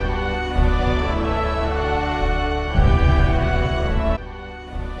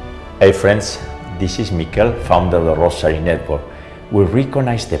Hey friends, this is Mikel, founder of the Rosary Network. We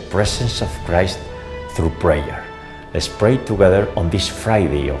recognize the presence of Christ through prayer. Let's pray together on this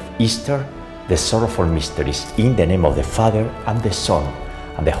Friday of Easter, the Sorrowful Mysteries, in the name of the Father, and the Son,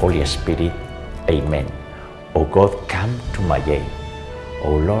 and the Holy Spirit. Amen. O God, come to my aid.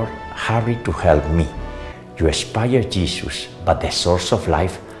 O Lord, hurry to help me. You inspire Jesus, but the source of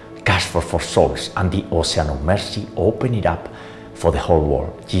life, cast for souls, and the ocean of mercy, open it up for the whole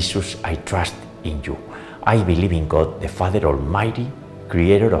world. Jesus, I trust in you. I believe in God, the Father Almighty,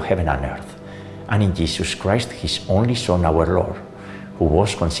 creator of heaven and earth, and in Jesus Christ, his only Son, our Lord, who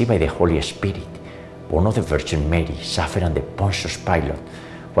was conceived by the Holy Spirit, born of the Virgin Mary, suffered under Pontius Pilate,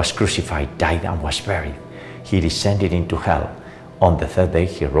 was crucified, died, and was buried. He descended into hell. On the third day,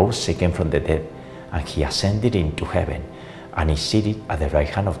 he rose again from the dead, and he ascended into heaven, and is seated at the right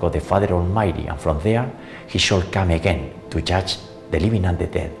hand of God the Father Almighty, and from there he shall come again to judge the living and the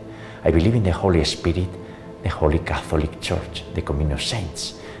dead. I believe in the Holy Spirit, the Holy Catholic Church, the communion of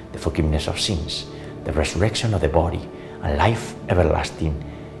saints, the forgiveness of sins, the resurrection of the body, and life everlasting.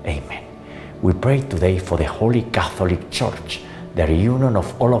 Amen. We pray today for the Holy Catholic Church, the reunion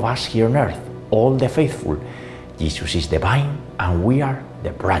of all of us here on earth, all the faithful. Jesus is the vine, and we are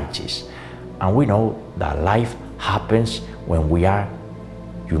the branches. And we know that life happens when we are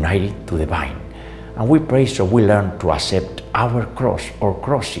united to the vine. And we pray so we learn to accept our cross or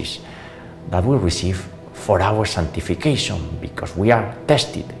crosses that we receive for our sanctification, because we are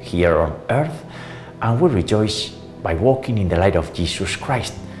tested here on earth, and we rejoice by walking in the light of Jesus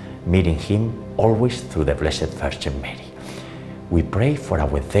Christ, meeting him always through the Blessed Virgin Mary. We pray for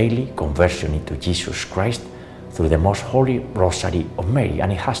our daily conversion into Jesus Christ through the Most Holy Rosary of Mary,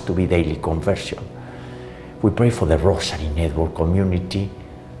 and it has to be daily conversion. We pray for the Rosary Network community,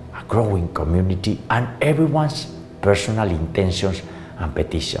 a growing community, and everyone's personal intentions and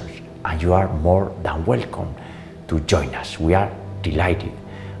petitions. And you are more than welcome to join us. We are delighted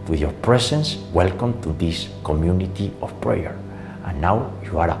with your presence. Welcome to this community of prayer. And now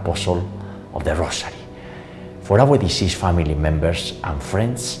you are apostle of the Rosary. For our deceased family members and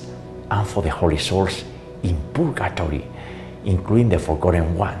friends, and for the holy souls in purgatory, including the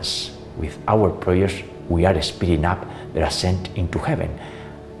forgotten ones, with our prayers we are speeding up their ascent into heaven.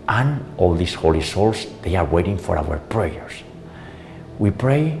 And all these holy souls, they are waiting for our prayers. We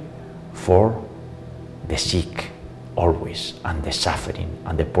pray for the sick always, and the suffering,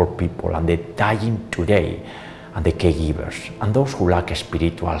 and the poor people, and the dying today, and the caregivers, and those who lack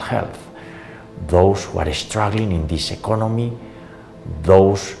spiritual health, those who are struggling in this economy,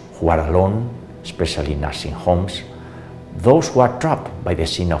 those who are alone, especially in nursing homes, those who are trapped by the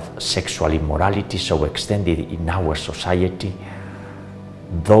sin of sexual immorality so extended in our society,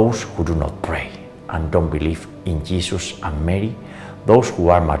 those who do not pray and don't believe in Jesus and Mary, those who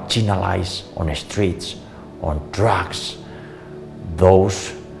are marginalized on the streets, on drugs,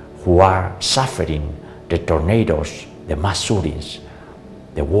 those who are suffering the tornadoes, the mass shootings,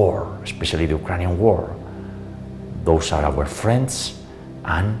 the war, especially the Ukrainian war. Those are our friends,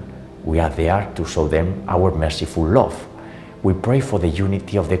 and we are there to show them our merciful love. We pray for the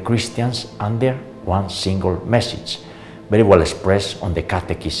unity of the Christians under one single message, very well expressed on the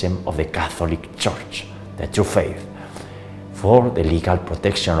Catechism of the Catholic Church, the true faith, for the legal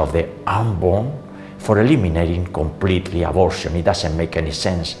protection of the unborn, for eliminating completely abortion. It doesn't make any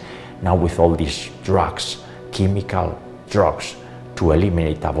sense now with all these drugs, chemical drugs, to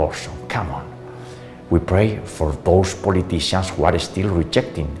eliminate abortion. Come on. We pray for those politicians who are still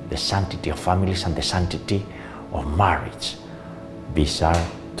rejecting the sanctity of families and the sanctity of marriage. These are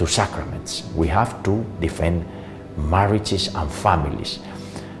two sacraments. We have to defend marriages and families.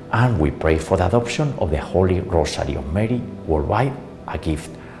 And we pray for the adoption of the Holy Rosary of Mary worldwide, a gift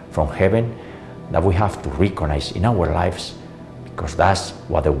from heaven that we have to recognize in our lives, because that's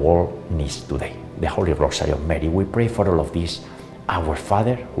what the world needs today, the Holy Rosary of Mary. We pray for all of this. Our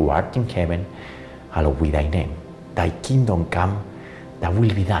Father, who art in heaven, hallowed be thy name. Thy kingdom come, thy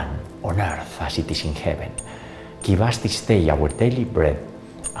will be done on earth as it is in heaven. Give us this day our daily bread,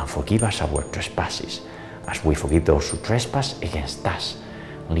 and forgive us our trespasses, as we forgive those who trespass against us.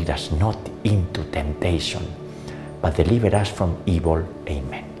 Lead us not into temptation, but deliver us from evil.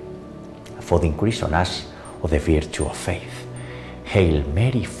 Amen. For the increase on us of the virtue of faith. Hail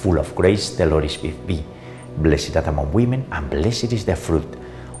Mary, full of grace, the Lord is with thee. Blessed art among women, and blessed is the fruit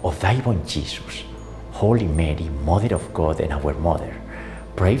of thy womb, Jesus. Holy Mary, Mother of God and our Mother,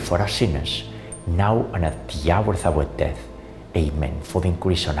 pray for us sinners, now and at the hour of our death. Amen. For the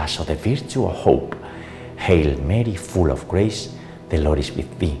increase on us of the virtue of hope. Hail Mary, full of grace, the Lord is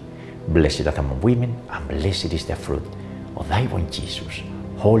with thee. Blessed art among women, and blessed is the fruit of thy womb, Jesus.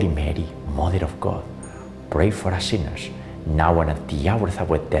 Holy Mary, Mother of God, pray for us sinners, now and at the hour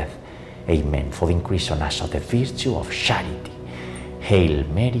of our death. Amen. For the increase on us of the virtue of charity. Hail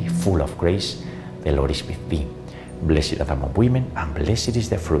Mary, full of grace, the Lord is with thee. Blessed art thou among women, and blessed is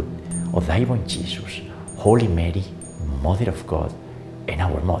the fruit of thy womb, Jesus. Holy Mary, Mother of God, and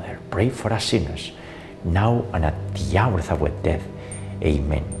our Mother, pray for us sinners, now and at the hour of our death.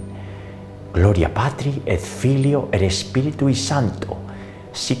 Amen. Gloria Patri et Filio et Spiritui Sancto,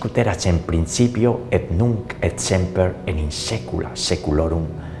 sicut erat in principio et nunc et semper et in saecula saeculorum.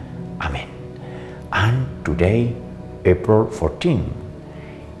 Amen. And today, April 14,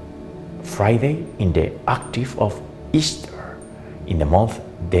 Friday in the octave of Easter, in the month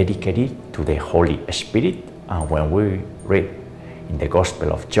dedicated to the Holy Spirit, and when we read in the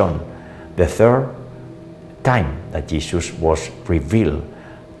Gospel of John, the third time that Jesus was revealed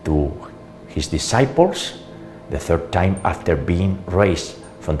to his disciples, the third time after being raised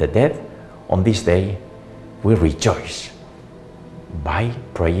from the dead, on this day we rejoice by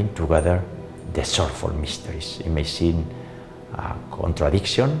praying together the sorrowful mysteries. It may seem a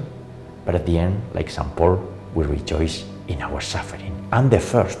contradiction, but at the end, like St. Paul, we rejoice in our suffering. And the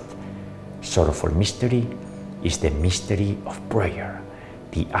first sorrowful mystery is the mystery of prayer,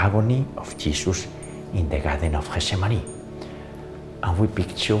 the agony of Jesus in the Garden of Gethsemane. And we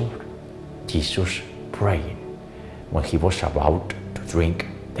picture Jesus praying when he was about to drink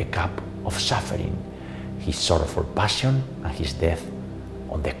the cup of suffering, his sorrowful passion and his death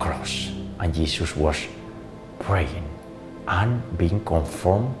on the cross. And Jesus was praying and being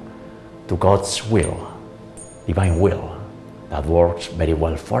conformed to God's will, divine will, that works very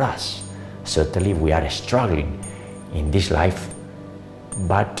well for us. Certainly we are struggling in this life,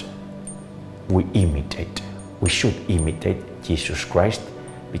 but we should imitate Jesus Christ,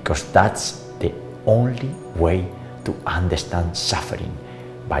 because that's the only way to understand suffering,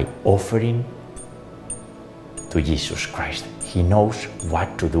 by offering to Jesus Christ. He knows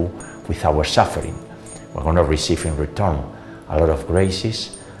what to do with our suffering. We're going to receive in return a lot of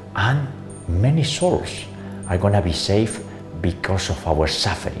graces, and many souls are going to be saved because of our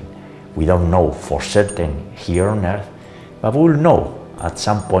suffering. We don't know for certain here on earth, but we will know at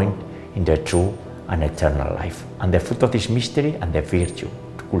some point in the true and eternal life. And the fruit of this mystery and the virtue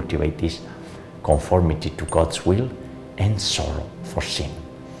to cultivate this conformity to God's will and sorrow for sin.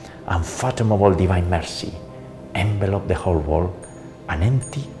 Unfathomable divine mercy, envelop the whole world and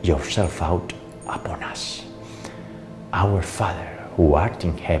empty yourself out upon us. Our Father, who art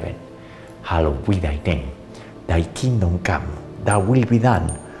in heaven, hallowed be thy name. Thy kingdom come, thy will be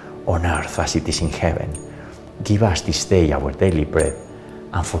done, on earth as it is in heaven. Give us this day our daily bread,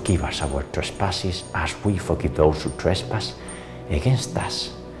 and forgive us our trespasses as we forgive those who trespass against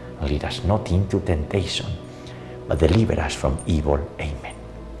us. And lead us not into temptation, but deliver us from evil. Amen.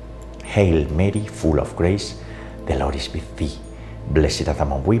 Hail Mary, full of grace, the Lord is with thee. Blessed art thou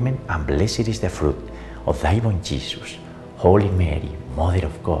among women, and blessed is the fruit of thy womb, Jesus. Holy Mary, Mother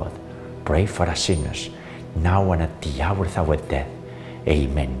of God, pray for us sinners, now and at the hour of our death.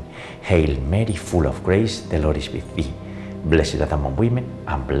 Amen. Hail Mary, full of grace, the Lord is with thee. Blessed art thou among women,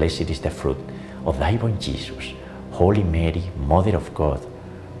 and blessed is the fruit of thy womb, Jesus. Holy Mary, Mother of God,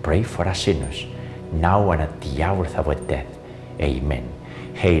 pray for us sinners, now and at the hour of our death. Amen.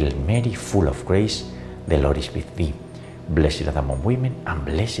 Hail Mary, full of grace, the Lord is with thee. Blessed art thou among women, and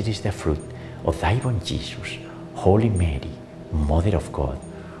blessed is the fruit of thy womb, Jesus. Holy Mary, Mother of God,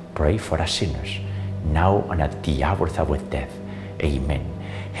 pray for us sinners, now and at the hour of our death. Amen.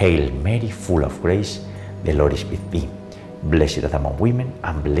 Hail Mary, full of grace, the Lord is with thee. Blessed art thou among women,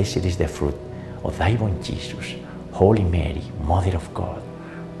 and blessed is the fruit of thy womb, Jesus. Holy Mary, Mother of God,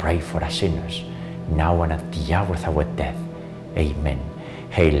 pray for us sinners, now and at the hour of our death. Amen.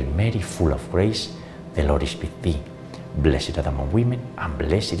 Hail Mary, full of grace, the Lord is with thee. Blessed art thou among women, and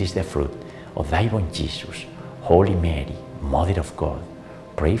blessed is the fruit of thy womb, Jesus. Holy Mary, Mother of God,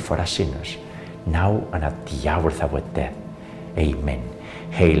 pray for us sinners, now and at the hour of our death. Amen.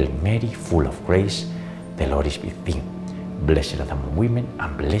 Hail Mary, full of grace, the Lord is with thee. Blessed art thou among women,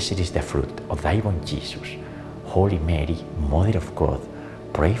 and blessed is the fruit of thy womb, Jesus. Holy Mary, Mother of God,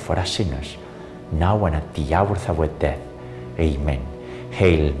 pray for us sinners, now and at the hour of our death. Amen.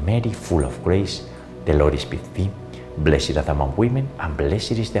 Hail Mary, full of grace, the Lord is with thee. Blessed art thou among women, and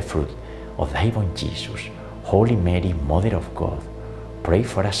blessed is the fruit of thy womb, Jesus. Holy Mary, Mother of God, pray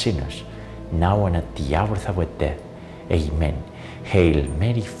for us sinners, now and at the hour of our death. Amen. Hail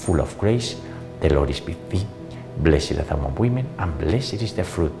Mary, full of grace, the Lord is with thee. Blessed art thou among women, and blessed is the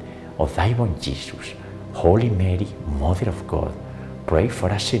fruit of thy womb, Jesus. Holy Mary, Mother of God, pray for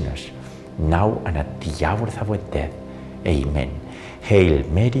us sinners, now and at the hour of our death. Amen. Hail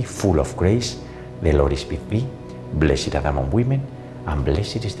Mary, full of grace, the Lord is with thee. Blessed art thou among women, and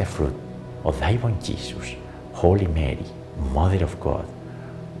blessed is the fruit of thy womb, Jesus. Holy Mary, Mother of God,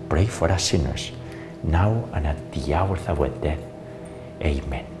 pray for us sinners, now and at the hour of our death.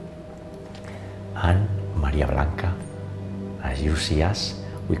 Amen. And Maria Blanca, as you see us,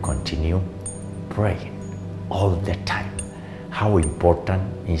 we continue praying all the time. How important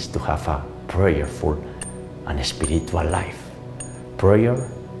it is to have a prayerful and spiritual life. Prayer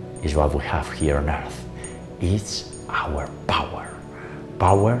is what we have here on earth. It's our power.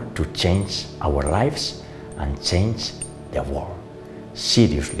 Power to change our lives and change the world.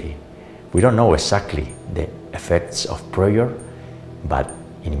 Seriously, we don't know exactly the effects of prayer, but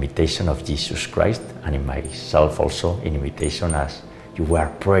in imitation of Jesus Christ, and in myself also, in imitation as you were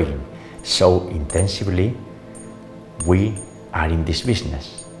praying so intensively, we are in this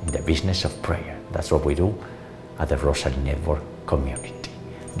business, in the business of prayer. That's what we do at the Rosary Network community.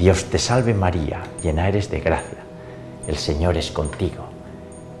 Dios te salve María, llena eres de gracia, el Señor es contigo.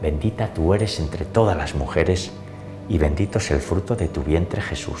 Bendita tú eres entre todas las mujeres, y bendito es el fruto de tu vientre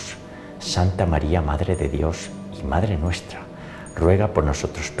Jesús. Santa María, Madre de Dios y Madre nuestra, ruega por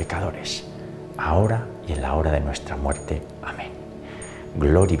nosotros pecadores, ahora y en la hora de nuestra muerte. Amén.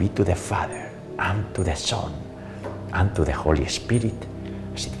 Glory be to the Father, and to the Son, and to the Holy Spirit,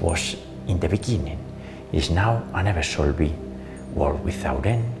 as it was in the beginning, is now, and ever shall be, world without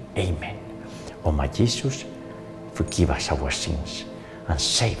end. Amen. O my Jesus, forgive us our sins, and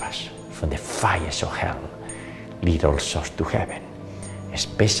save us from the fires of hell. Lead all souls to heaven,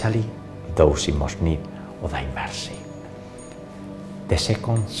 especially those in most need of thy mercy. The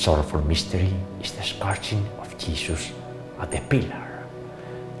second sorrowful mystery is the scourging of Jesus at the pillar.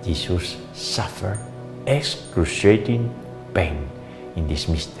 Jesus suffered excruciating pain in this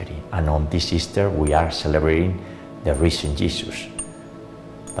mystery, and on this Easter we are celebrating the risen Jesus.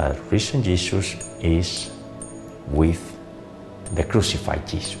 But risen Jesus is with the crucified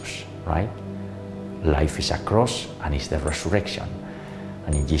Jesus, right? Life is a cross and is the resurrection.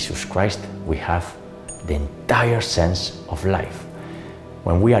 And in Jesus Christ we have the entire sense of life.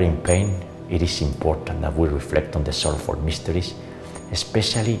 When we are in pain, it is important that we reflect on the sorrowful mysteries,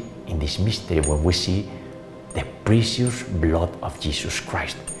 especially in this mystery when we see the precious blood of Jesus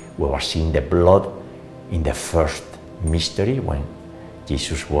Christ. We were seeing the blood in the first mystery when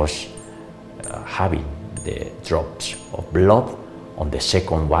Jesus was having the drops of blood, on the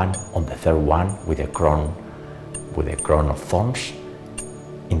second one, on the third one with a crown of thorns,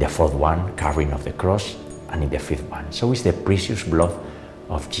 in the fourth one carrying of the cross, and in the fifth one. So it's the precious blood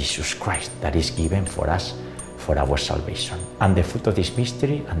of Jesus Christ that is given for us for our salvation. And the fruit of this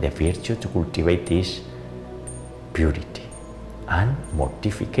mystery and the virtue to cultivate is purity and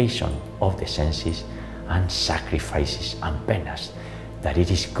mortification of the senses and sacrifices and penance that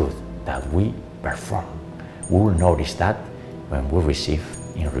it is good that we perform. We will notice that when we receive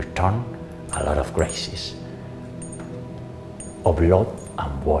in return a lot of graces of blood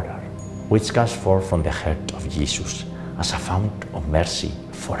and water, which comes forth from the heart of Jesus as a fount of mercy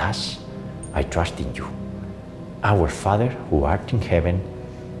for us. I trust in you. Our Father, who art in heaven,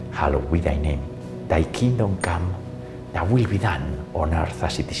 hallowed be thy name. Thy kingdom come, thy will be done on earth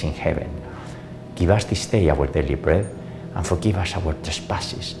as it is in heaven. Give us this day our daily bread, and forgive us our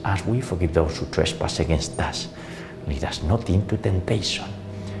trespasses, as we forgive those who trespass against us. Lead us not into temptation,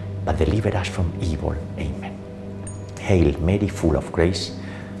 but deliver us from evil. Amen. Hail Mary, full of grace,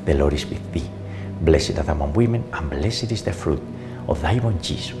 the Lord is with thee. Blessed art thou among women, and blessed is the fruit of thy womb,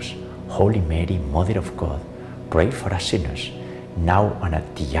 Jesus. Holy Mary, Mother of God, pray for us sinners, now and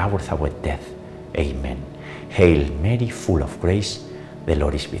at the hour of our death. Amen. Hail Mary, full of grace, the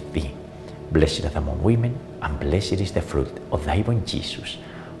Lord is with thee. Blessed art thou among women, and blessed is the fruit of thy womb, Jesus.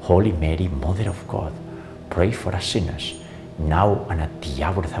 Holy Mary, Mother of God, pray for us sinners, now and at the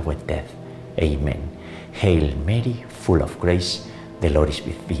hour of our death. Amen. Hail Mary, full of grace, the Lord is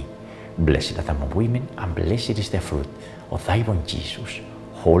with thee. Blessed art thou among women, and blessed is the fruit of thy womb, Jesus.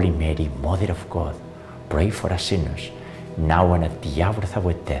 Holy Mary, Mother of God, pray for us sinners, now and at the hour of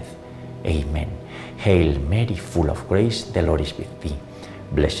our death. Amen. Hail Mary, full of grace, the Lord is with thee.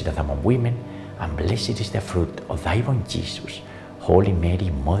 Blessed art thou among women, and blessed is the fruit of thy womb, Jesus. Holy Mary,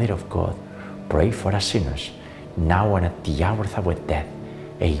 Mother of God, pray for us sinners, now and at the hour of our death.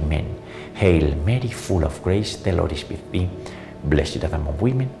 Amen. Hail Mary, full of grace, the Lord is with thee. Blessed art thou among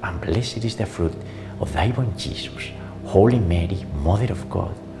women, and blessed is the fruit of thy womb, Jesus. Holy Mary, Mother of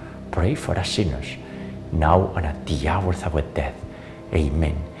God, pray for us sinners, now and at the hour of our death.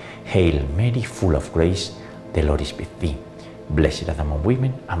 Amen. Hail Mary, full of grace, the Lord is with thee. Blessed art thou among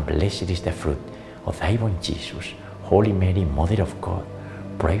women, and blessed is the fruit of thy womb, Jesus. Holy Mary, Mother of God,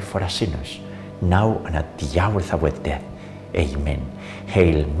 pray for us sinners, now and at the hour of our death. Amen.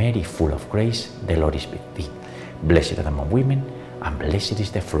 Hail Mary, full of grace, the Lord is with thee. Blessed art thou among women, and blessed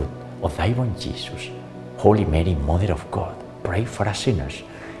is the fruit of thy womb, Jesus. Holy Mary, Mother of God, pray for us sinners,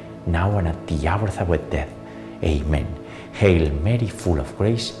 now and at the hour of our death. Amen. Hail Mary, full of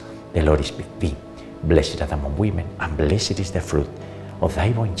grace, the Lord is with thee. Blessed art thou among women, and blessed is the fruit of thy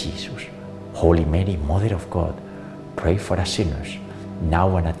womb, Jesus. Holy Mary, Mother of God, pray for us sinners,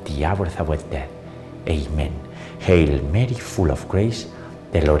 now and at the hour of our death. Amen. Hail Mary, full of grace,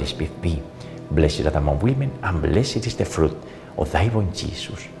 the Lord is with thee. Blessed art thou among women, and blessed is the fruit of thy womb,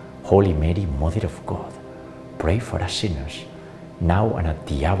 Jesus. Holy Mary, Mother of God, pray for us sinners, now and at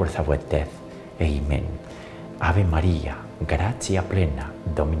the hour of our death. Amen. Ave Maria, gratia plena,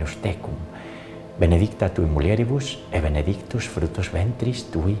 Dominus tecum, benedicta tui mulieribus, e benedictus fructus ventris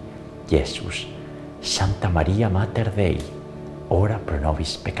tui, Jesus. Santa Maria, Mater Dei, ora pro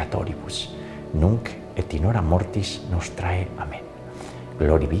nobis peccatoribus, nunc et in hora mortis nostrae. Amen.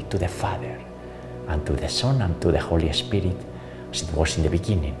 Glory be to the Father, and to the Son, and to the Holy Spirit, as it was in the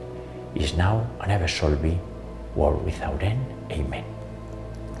beginning, is now, and ever shall be, world without end. Amen.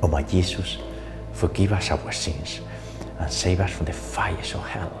 O my Jesus, forgive us our sins, and save us from the fires of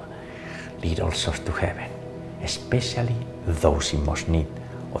hell. Lead all souls to heaven, especially those in most need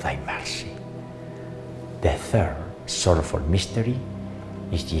of thy mercy. The third sorrowful mystery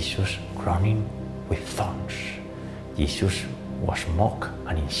is Jesus crowning with thorns. Jesus was mocked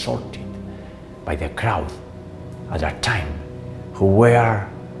and insulted by the crowd at that time, who were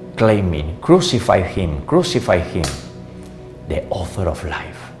claiming, crucify him, crucify him. The author of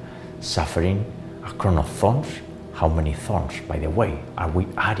life, suffering a crown of thorns. How many thorns, by the way, are we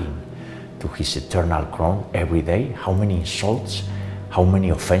adding to his eternal crown every day? How many insults, how many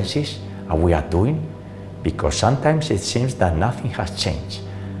offenses are we doing? Because sometimes it seems that nothing has changed.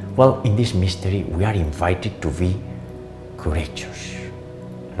 Well, in this mystery, we are invited to be courageous.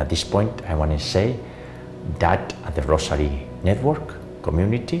 And at this point, I want to say that at the Rosary Network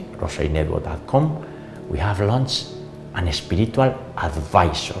community, rosarynetwork.com, we have launched a spiritual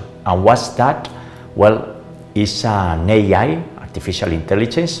advisor. And what's that? Well, it's an AI, artificial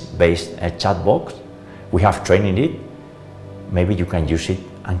intelligence-based chat box. We have trained it. Maybe you can use it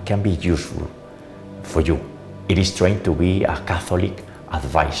and can be useful for you. It is trained to be a Catholic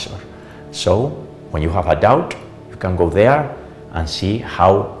advisor. So when you have a doubt, you can go there and see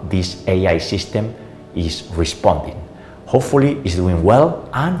how this AI system is responding. Hopefully it's doing well,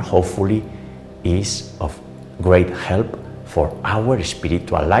 and hopefully is of great help for our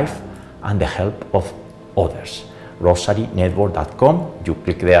spiritual life and the help of others. rosarynetwork.com, you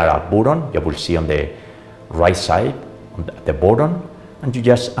click there a button, you will see on the right side the button, and you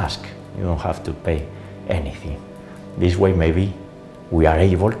just ask. You don't have to pay anything. This way maybe we are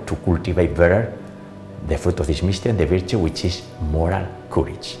able to cultivate better the fruit of this mystery and the virtue, which is moral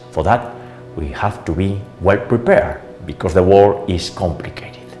courage. For that, we have to be well prepared, because the world is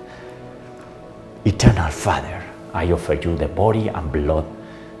complicated. Eternal Father, I offer you the body and blood,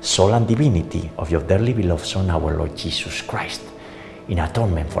 soul and divinity of your dearly beloved Son, our Lord Jesus Christ, in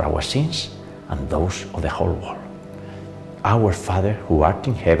atonement for our sins and those of the whole world. Our Father, who art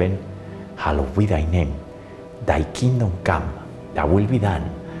in heaven, hallowed be thy name. Thy kingdom come, thy will be done,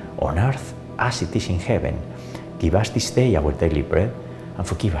 on earth as it is in heaven. Give us this day our daily bread, and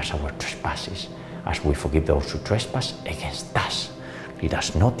forgive us our trespasses, as we forgive those who trespass against us. Lead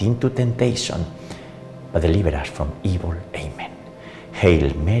us not into temptation, but deliver us from evil. Amen.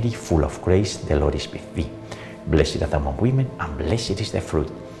 Hail Mary, full of grace, the Lord is with thee. Blessed art thou among women, and blessed is the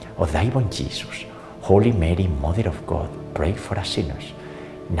fruit of thy womb, Jesus. Holy Mary, Mother of God, pray for us sinners,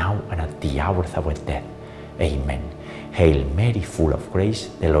 now and at the hour of our death. Amen. Hail Mary, full of grace,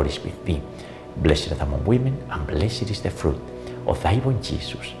 the Lord is with thee. Blessed art thou among women, and blessed is the fruit of thy womb,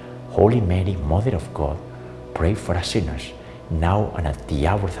 Jesus. Holy Mary, Mother of God, pray for us sinners, now and at the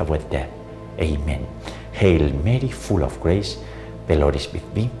hour of our death. Amen. Hail Mary, full of grace, the Lord is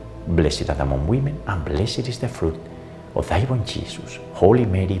with thee. Blessed art thou among women, and blessed is the fruit of thy womb, Jesus. Holy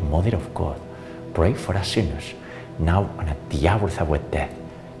Mary, Mother of God, pray for us sinners, now and at the hour of our death.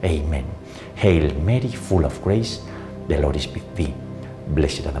 Amen. Hail Mary, full of grace, the Lord is with thee.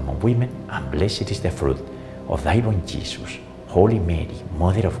 Blessed art thou among women, and blessed is the fruit of thy womb, Jesus. Holy Mary,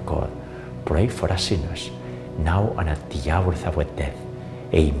 Mother of God, pray for us sinners, now and at the hour of our death.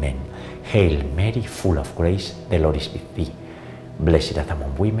 Amen. Hail Mary, full of grace, the Lord is with thee. Blessed art thou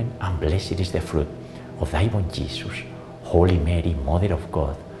among women, and blessed is the fruit of thy womb, Jesus. Holy Mary, Mother of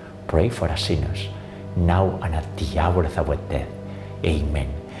God, pray for us sinners, now and at the hour of our death.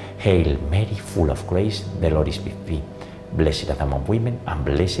 Amen. Hail Mary, full of grace, the Lord is with thee. Blessed art thou among women, and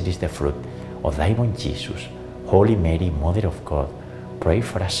blessed is the fruit of thy womb, Jesus. Holy Mary, Mother of God, pray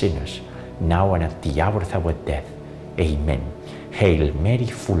for us sinners, now and at the hour of our death. Amen. Hail Mary,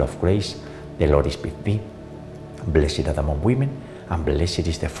 full of grace, the Lord is with thee. Blessed art thou among women, and blessed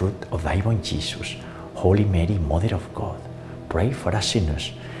is the fruit of thy womb, Jesus. Holy Mary, Mother of God, pray for us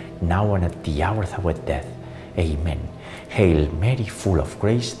sinners, now and at the hour of our death. Amen. Hail Mary, full of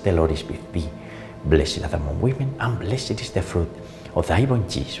grace, the Lord is with thee. Blessed art thou among women, and blessed is the fruit of thy womb,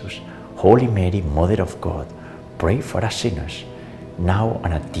 Jesus. Holy Mary, Mother of God, pray for us sinners, now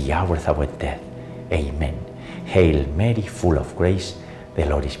and at the hour of our death. Amen. Hail Mary, full of grace, the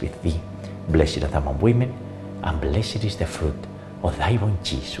Lord is with thee. Blessed art thou among women, and blessed is the fruit of thy womb,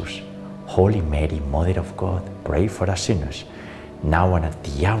 Jesus. Holy Mary, Mother of God, pray for us sinners, now and at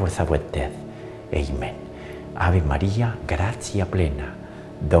the hour of our death. Amen. Ave Maria, gratia plena,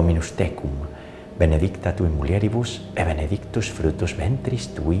 Dominus tecum, benedicta tu in mulieribus, et benedictus fructus ventris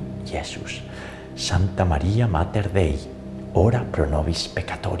tui, Iesus. Santa Maria, Mater Dei, ora pro nobis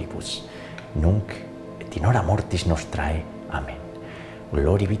peccatoribus, nunc et in hora mortis nostrae. Amen.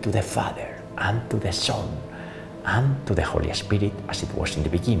 Glory be to the Father, and to the Son, and to the Holy Spirit, as it was in the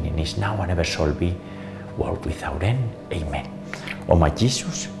beginning, is now, and ever shall be, world without end. Amen. O my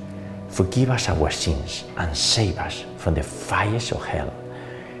Jesus, forgive us our sins, and save us from the fires of hell.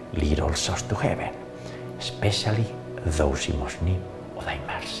 Lead all souls to heaven, especially those in most need of thy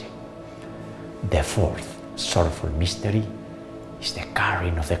mercy. The fourth sorrowful mystery is the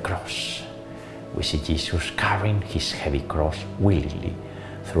carrying of the cross. We see Jesus carrying his heavy cross willingly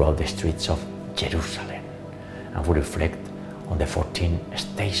throughout the streets of Jerusalem, and we reflect on the 14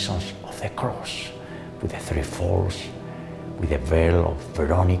 stations of the cross, with the three falls, with the veil of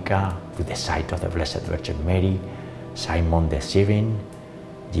Veronica, with the sight of the Blessed Virgin Mary, Simon the Cyrene,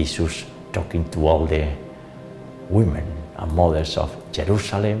 Jesus talking to all the women and mothers of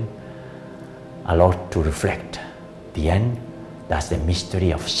Jerusalem, a lot to reflect. The end, that's the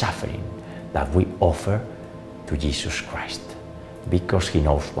mystery of suffering that we offer to Jesus Christ, because he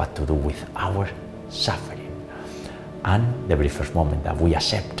knows what to do with our suffering. And the very first moment that we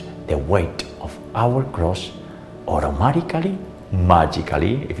accept the weight of our cross, automatically,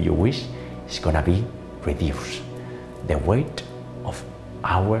 magically, if you wish, it's gonna be reduced. The weight of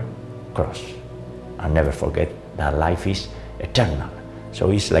our cross. And never forget that life is eternal.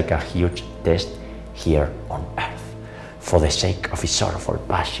 So it's like a huge test here on earth. For the sake of his sorrowful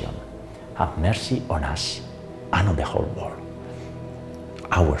passion, have mercy on us and on the whole world.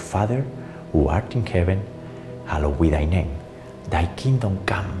 Our Father, who art in heaven, hallowed be thy name. Thy kingdom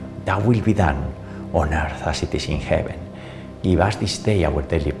come, thy will be done, on earth as it is in heaven. Give us this day our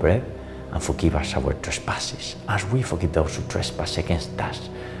daily bread, and forgive us our trespasses, as we forgive those who trespass against us.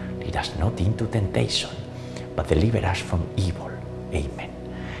 Lead us not into temptation, but deliver us from evil. Amen.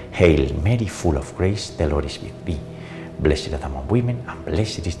 Hail Mary, full of grace, the Lord is with thee. Blessed art thou among women, and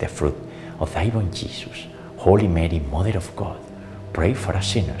blessed is the fruit of thy womb, Jesus. Holy Mary, Mother of God, pray for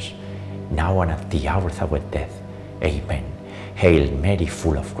us sinners, now and at the hour of our death. Amen. Hail Mary,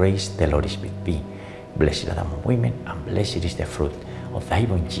 full of grace, the Lord is with thee. Blessed art thou among women, and blessed is the fruit of thy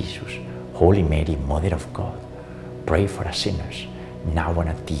womb, Jesus. Holy Mary, Mother of God, pray for us sinners, now and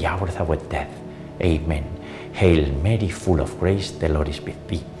at the hour of our death. Amen. Hail Mary, full of grace, the Lord is with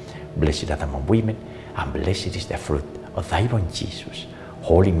thee. Blessed art thou among women, and blessed is the fruit of thy womb, Jesus.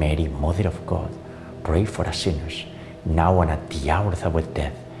 Holy Mary, Mother of God, pray for us sinners, now and at the hour of our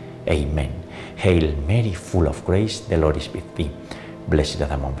death. Amen. Hail Mary, full of grace, the Lord is with thee. Blessed art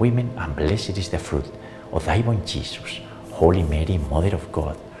thou among women, and blessed is the fruit of thy womb, Jesus. Holy Mary, Mother of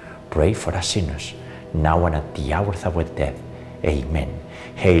God, pray for us sinners, now and at the hour of our death. Amen.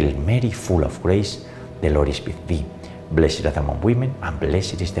 Hail Mary, full of grace, the Lord is with thee. Blessed art thou among women, and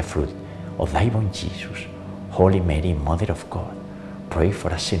blessed is the fruit of thy womb, Jesus. Holy Mary, Mother of God, pray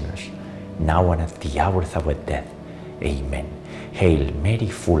for us sinners, now and at the hour of our death. Amen. Hail Mary,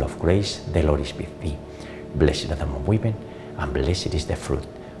 full of grace, the Lord is with thee. Blessed art thou among women, and blessed is the fruit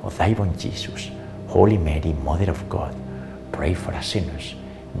of thy womb, Jesus. Holy Mary, Mother of God, pray for us sinners,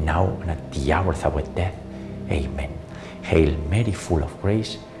 now and at the hour of our death. Amen. Hail Mary, full of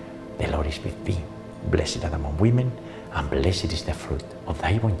grace, the Lord is with thee. Blessed art thou among women, and blessed is the fruit of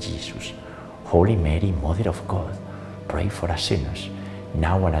thy womb, Jesus. Holy Mary, Mother of God, pray for us sinners,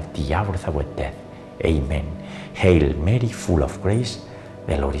 now and at the hour of our death. Amen. Hail Mary, full of grace,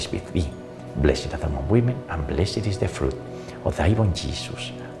 the Lord is with thee. Blessed art thou among women, and blessed is the fruit of thy womb,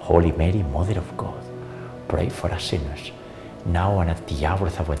 Jesus. Holy Mary, Mother of God, pray for us sinners, now and at the hour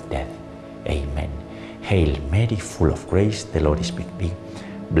of our death. Amen. Hail Mary, full of grace, the Lord is with thee.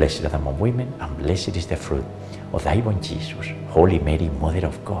 Blessed art thou among women, and blessed is the fruit of thy womb, Jesus. Holy Mary, Mother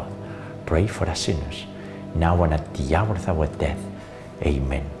of God, pray for us sinners, now and at the hour of our death.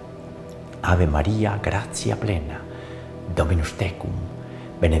 Amen. Ave Maria, gratia plena, Dominus tecum,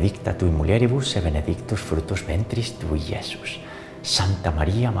 benedicta tui mulieribus, et benedictus fructus ventris tui, Iesus. Santa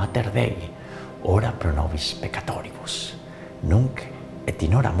Maria, Mater Dei, ora pro nobis peccatoribus, nunc et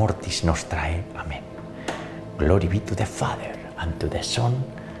in hora mortis nostrae. Amen. Glory be to the Father, and to the Son,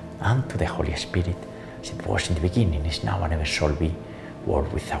 and to the Holy Spirit, as it was in the beginning, is now, and ever shall be,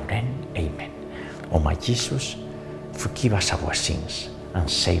 world without end. Amen. O my Jesus, forgive us our sins, and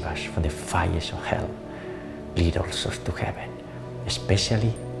save us from the fires of hell. Lead all souls to heaven,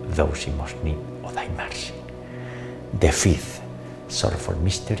 especially those in most need of thy mercy. The fifth sorrowful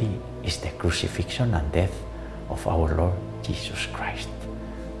mystery is the crucifixion and death of our Lord Jesus Christ.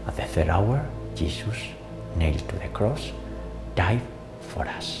 At the third hour, Jesus, nailed to the cross, died for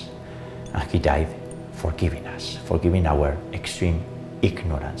us. And he died forgiving us, forgiving our extreme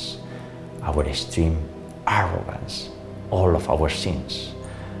ignorance, our extreme arrogance, all of our sins.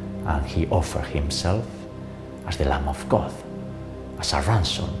 And he offered himself as the Lamb of God, as a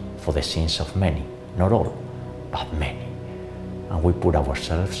ransom for the sins of many, not all, but many. And we put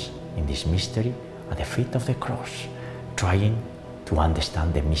ourselves in this mystery at the feet of the cross, trying to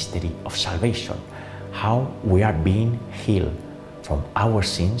understand the mystery of salvation, how we are being healed from our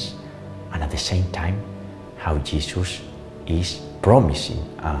sins, and at the same time, how Jesus is promising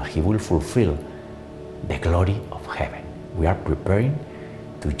and he will fulfill the glory of heaven. We are preparing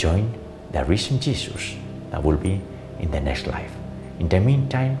to join the risen Jesus that will be in the next life. In the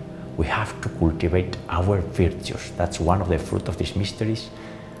meantime, we have to cultivate our virtues. That's one of the fruit of these mysteries,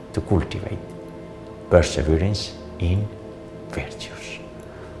 to cultivate perseverance in virtues.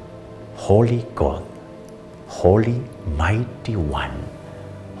 Holy God, Holy Mighty One,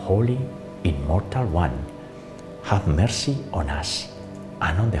 Holy Immortal One, have mercy on us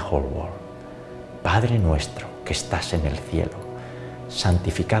and on the whole world. Padre nuestro que estás en el cielo,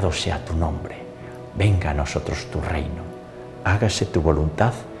 santificado sea tu nombre. Venga a nosotros tu reino. Hágase tu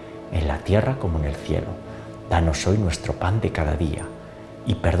voluntad en la tierra como en el cielo. Danos hoy nuestro pan de cada día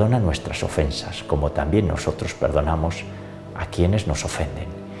y perdona nuestras ofensas, como también nosotros perdonamos a quienes nos ofenden.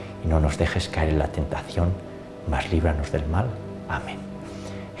 Y no nos dejes caer en la tentación, mas líbranos del mal. Amén.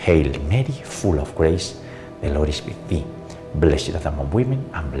 Hail Mary, full of grace, the Lord is with thee. Blessed art thou among women,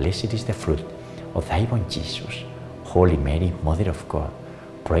 and blessed is the fruit of thy womb, Jesus. Holy Mary, Mother of God,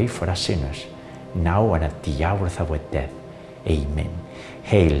 pray for us sinners, now and at the hour of our death. Amen.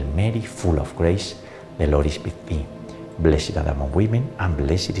 Hail Mary, full of grace, the Lord is with thee. Blessed art thou among women, and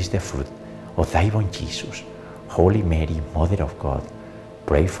blessed is the fruit of thy womb, Jesus. Holy Mary, Mother of God,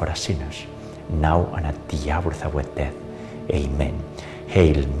 pray for us sinners, now and at the hour of our death. Amen.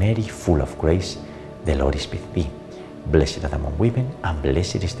 Hail Mary, full of grace, the Lord is with thee. Blessed art thou among women, and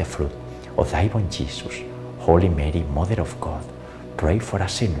blessed is the fruit of thy womb, Jesus. Holy Mary, Mother of God, pray for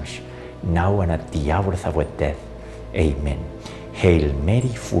us sinners, now and at the hour of our death. Amen. Hail Mary,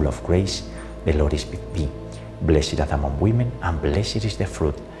 full of grace, the Lord is with thee. Blessed art thou among women, and blessed is the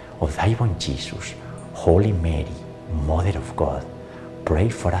fruit of thy womb, Jesus. Holy Mary, Mother of God, pray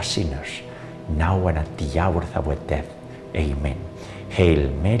for us sinners, now and at the hour of our death. Amen.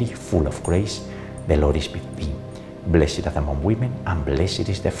 Hail Mary, full of grace, the Lord is with thee. Blessed art thou among women, and blessed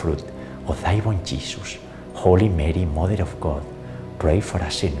is the fruit of thy womb, Jesus. Holy Mary, Mother of God, pray for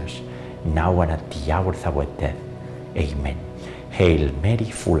us sinners, now and at the hour of our death. Amen. Hail Mary,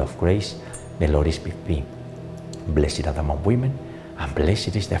 full of grace, the Lord is with thee. Blessed art thou among women, and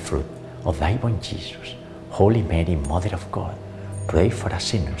blessed is the fruit of thy womb, Jesus. Holy Mary, Mother of God, pray for us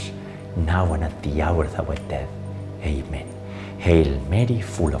sinners, now and at the hour of our death. Amen. Hail Mary,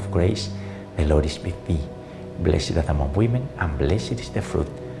 full of grace, the Lord is with thee. Blessed art thou among women, and blessed is the fruit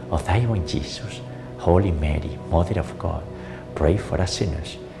of thy womb, Jesus. Holy Mary, Mother of God, pray for us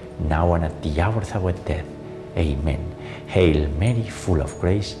sinners, now and at the hour of our death. Amen. Hail Mary, full of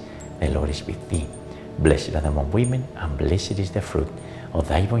grace, the Lord is with thee. Blessed art thou among women, and blessed is the fruit of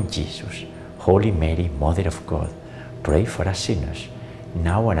thy womb, Jesus. Holy Mary, Mother of God, pray for us sinners,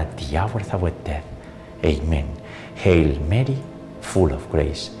 now and at the hour of our death. Amen. Hail Mary, full of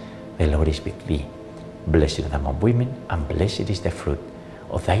grace, the Lord is with thee. Blessed art thou among women, and blessed is the fruit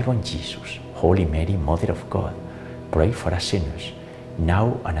of thy womb, Jesus. Holy Mary, Mother of God, pray for us sinners,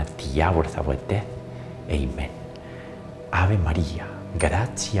 now and at the hour of our death. Amen. Ave Maria,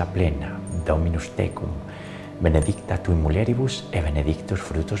 gratia plena, Dominus tecum, benedicta tui mulieribus, et benedictus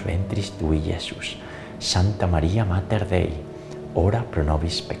fructus ventris tui, Iesus. Santa Maria, Mater Dei, ora pro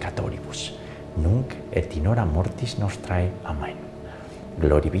nobis peccatoribus, nunc et in hora mortis nostrae. Amen.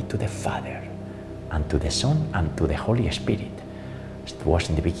 Glory be to the Father, and to the Son, and to the Holy Spirit, as it was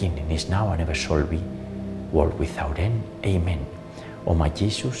in the beginning, is now, and ever shall be, world without end. Amen. O my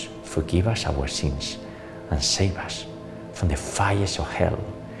Jesus, forgive us our sins, and save us from the fires of hell.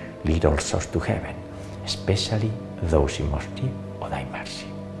 Lead all souls to heaven, especially those in most need of thy mercy.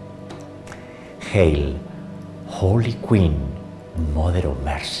 Hail, Holy Queen, Mother of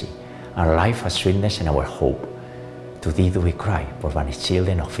Mercy, our life, our sweetness, and our hope. To thee do we cry, poor banished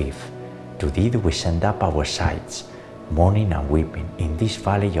children of Eve. To thee do we send up our sighs, mourning and weeping in this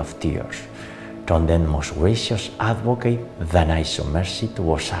valley of tears. Turn then, most gracious Advocate, thine eyes of mercy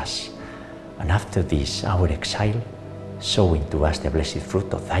towards us, and after this our exile, sow into us the blessed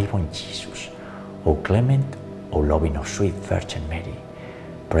fruit of thy womb, Jesus. O clement, O loving, O sweet Virgin Mary,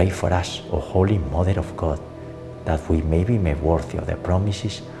 pray for us, O Holy Mother of God, that we may be made worthy of the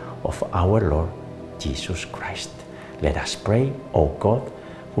promises of our Lord Jesus Christ. Let us pray, O God,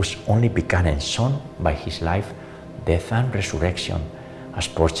 whose only begotten Son, by his life, death, and resurrection, has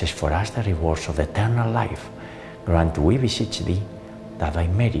purchased for us the rewards of eternal life. Grant, we beseech thee, that by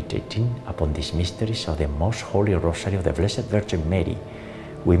meditating upon these mysteries of the most holy Rosary of the Blessed Virgin Mary,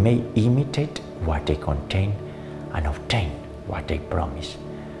 we may imitate what they contain and obtain what they promise.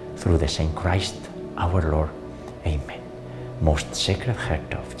 Through the same Christ our Lord. Amen. Most Sacred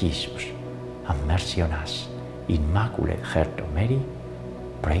Heart of Jesus, have mercy on us. Immaculate Heart of Mary,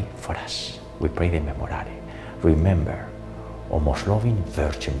 pray for us. We pray the Memorare. Remember, O most loving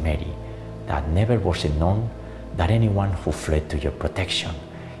Virgin Mary, that never was it known that anyone who fled to your protection,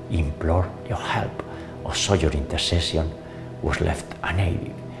 implored your help, or sought your intercession was left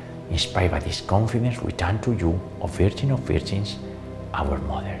unaided. Inspired by this confidence, we turn to you, O Virgin of Virgins, our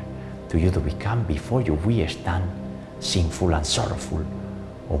Mother. To you do we come, before you we stand, sinful and sorrowful.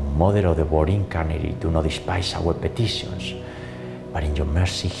 O Mother of the Word incarnate, do not despise our petitions, but in your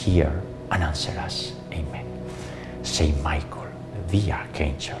mercy hear and answer us. Amen. Saint Michael, the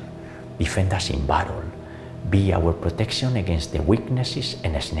Archangel, defend us in battle. Be our protection against the weaknesses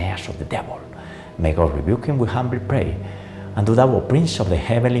and snares of the devil. May God rebuke him, we humbly pray. And do thou, O Prince of the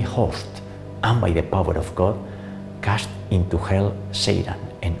heavenly host, and by the power of God, cast into hell Satan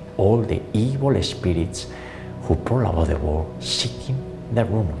and all the evil spirits who prowl about the world, seeking the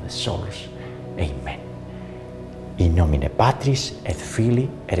ruin of the souls. Amen. In nomine Patris et Filii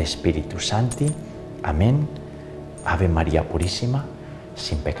et Spiritus Sancti. Amen. Ave María Purísima,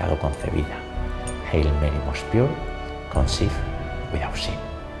 sin pecado concebida. Hail Mary, most pure, conceived without sin.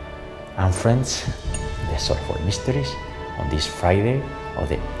 And friends, the Sorrowful Mysteries on this Friday of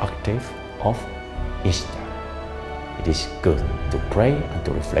the Octave of Easter. It is good to pray and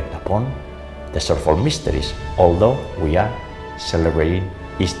to reflect upon the Sorrowful Mysteries, although we are celebrating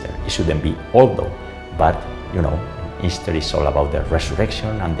Easter. It shouldn't be although, but you know, Easter is all about the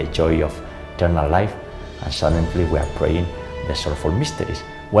resurrection and the joy of eternal life, and suddenly we are praying the Sorrowful Mysteries.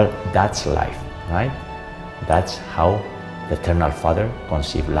 Well, that's life, right? That's how the Eternal Father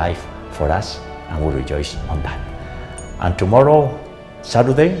conceived life for us, and we rejoice on that. And tomorrow,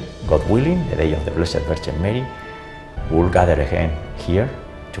 Saturday, God willing, the day of the Blessed Virgin Mary, we'll gather again here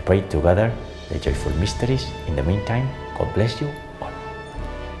to pray together the joyful mysteries. In the meantime, God bless you